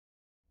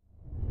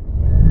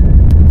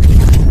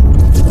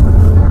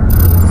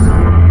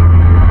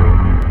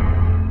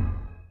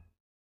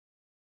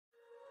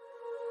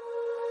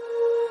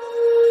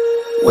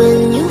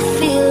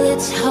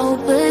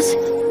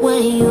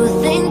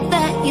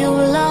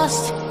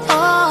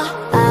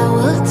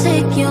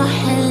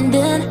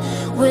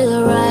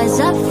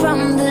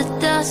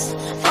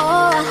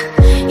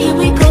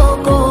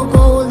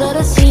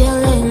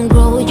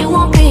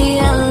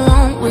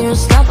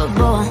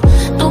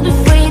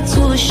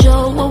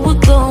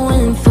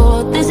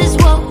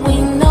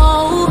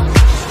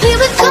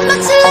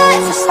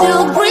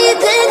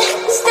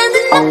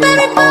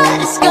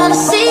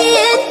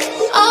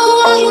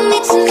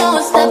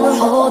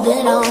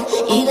holding on.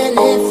 Even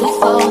if we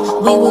fall,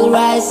 we will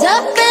rise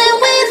up and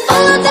we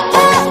follow the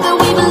path that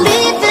we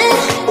believe in.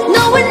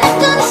 No, we're not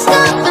gonna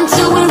stop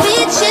until we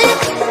reach it.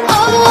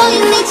 Oh, all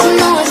you need to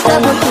know is that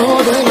we're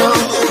holding on.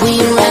 We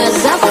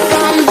rise up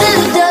from the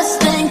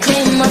dust and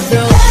clean my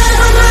throat.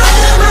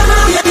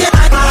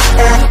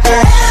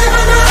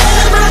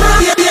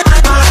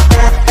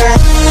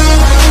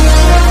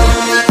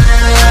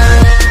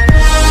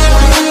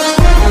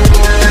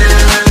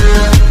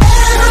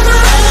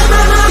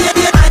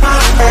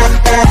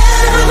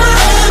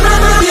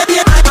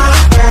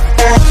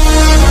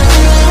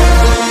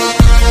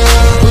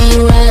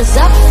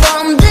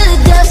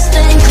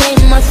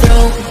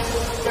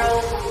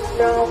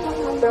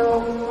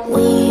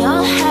 We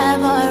all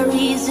have our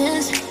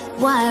reasons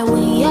why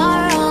we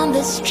are on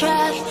this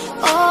track.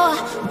 Oh,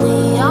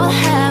 we all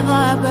have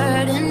our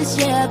burdens,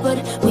 yeah, but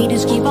we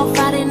just keep on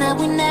fighting and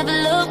we never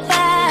look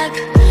back.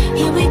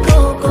 Here we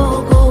go,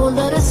 go, go,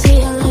 let us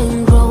heal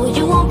and grow.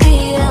 You won't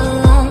be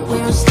alone,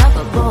 we're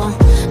unstoppable.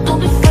 Don't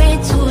be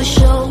afraid to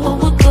show what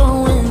we're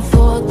going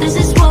for. This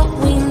is what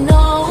we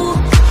know.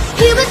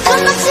 Here we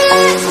come, my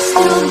tears, we're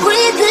still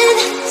breathing.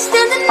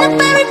 Standing up,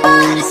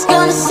 everybody's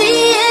gonna see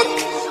it.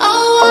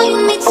 All you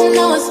need to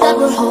know is that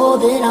we're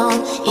holding on.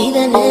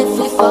 Even if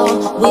we fall,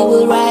 we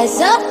will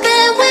rise up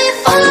and we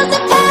follow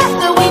the path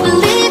that we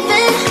believe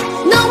in.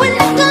 No, we're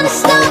not gonna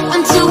stop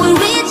until we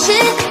reach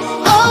it.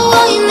 Oh,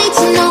 all you need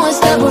to know is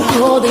that we're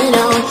holding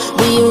on.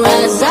 We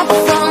rise up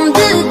from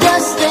the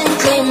dust and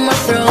clear my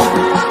throat.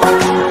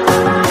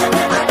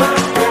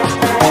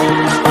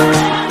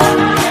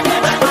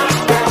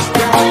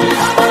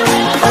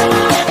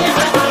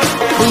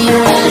 We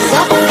rise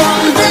up from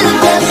the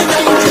dust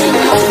and clear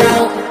my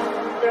throat.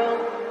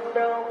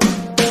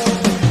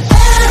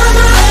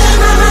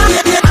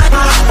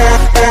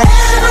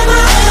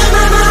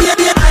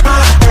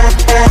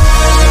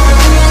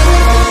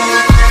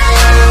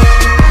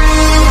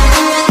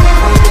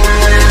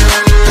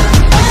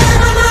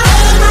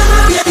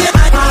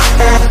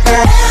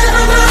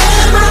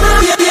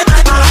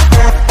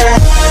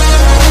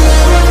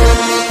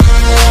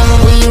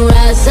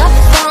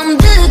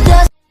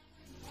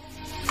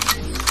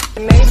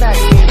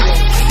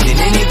 Can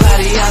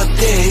anybody out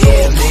there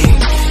hear me?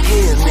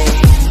 Hear me?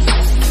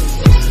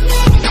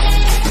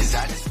 'Cause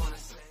I just wanna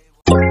say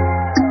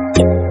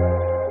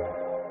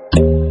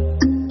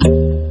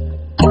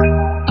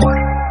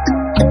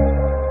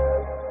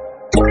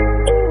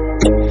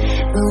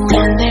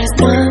when there's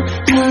no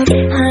hope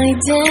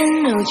hiding,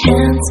 no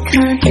chance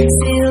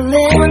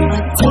concealing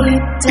what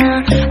deep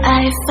down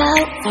I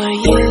felt for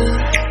you.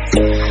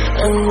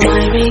 Oh,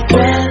 I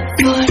regret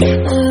for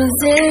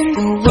losing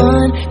the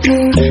one who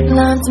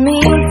loved me,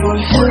 for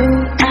who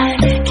I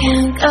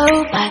can't go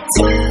back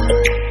to.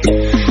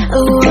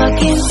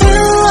 Walking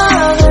through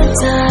all the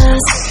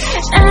dust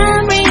and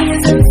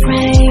reason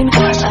frame, a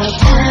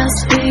past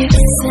we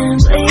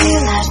simply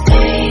let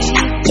fade.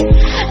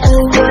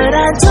 But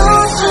I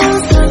don't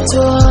close the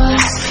door,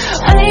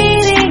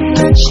 waiting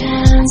a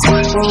chance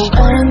for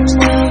one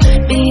will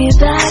be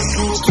back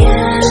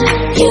again.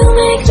 You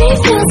make me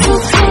feel so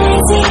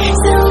crazy,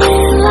 still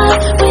in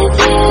love with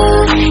you.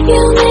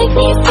 You make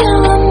me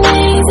feel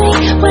amazing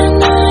when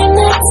I'm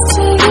next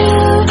to you.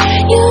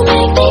 You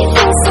make me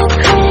feel so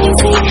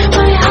crazy,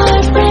 my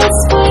heart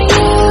breaks for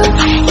you.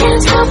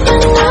 Can't help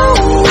but know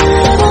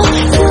that I'm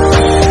still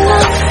in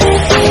love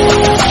with you.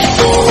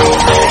 You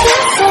make me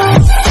feel so.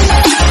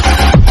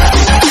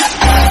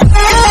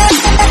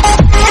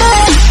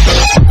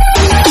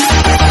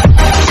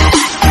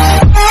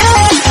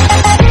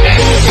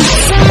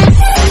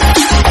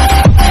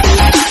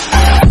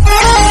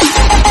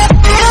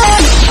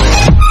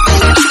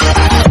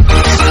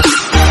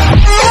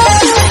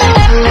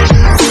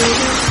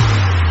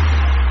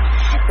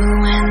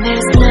 When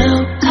there's no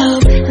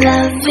hope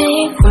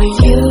loving for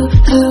you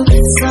who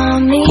saw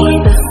me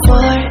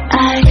before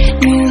I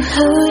knew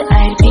who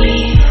I'd be.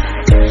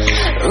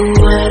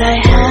 What I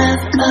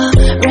have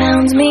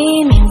around me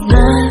means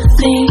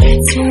nothing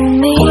to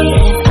me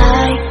if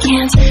I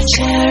can't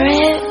share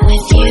it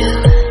with you.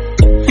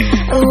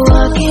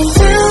 Walking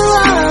through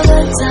all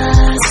the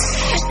dust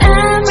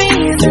and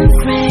reason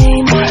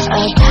frame,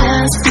 a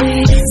past we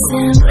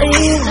simply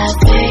let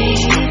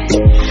fade.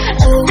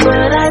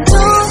 But I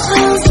don't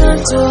close the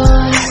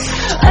door,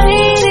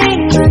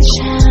 waiting a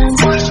chance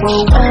for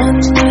one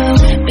will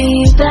be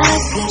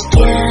back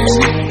again.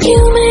 You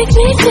make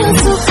me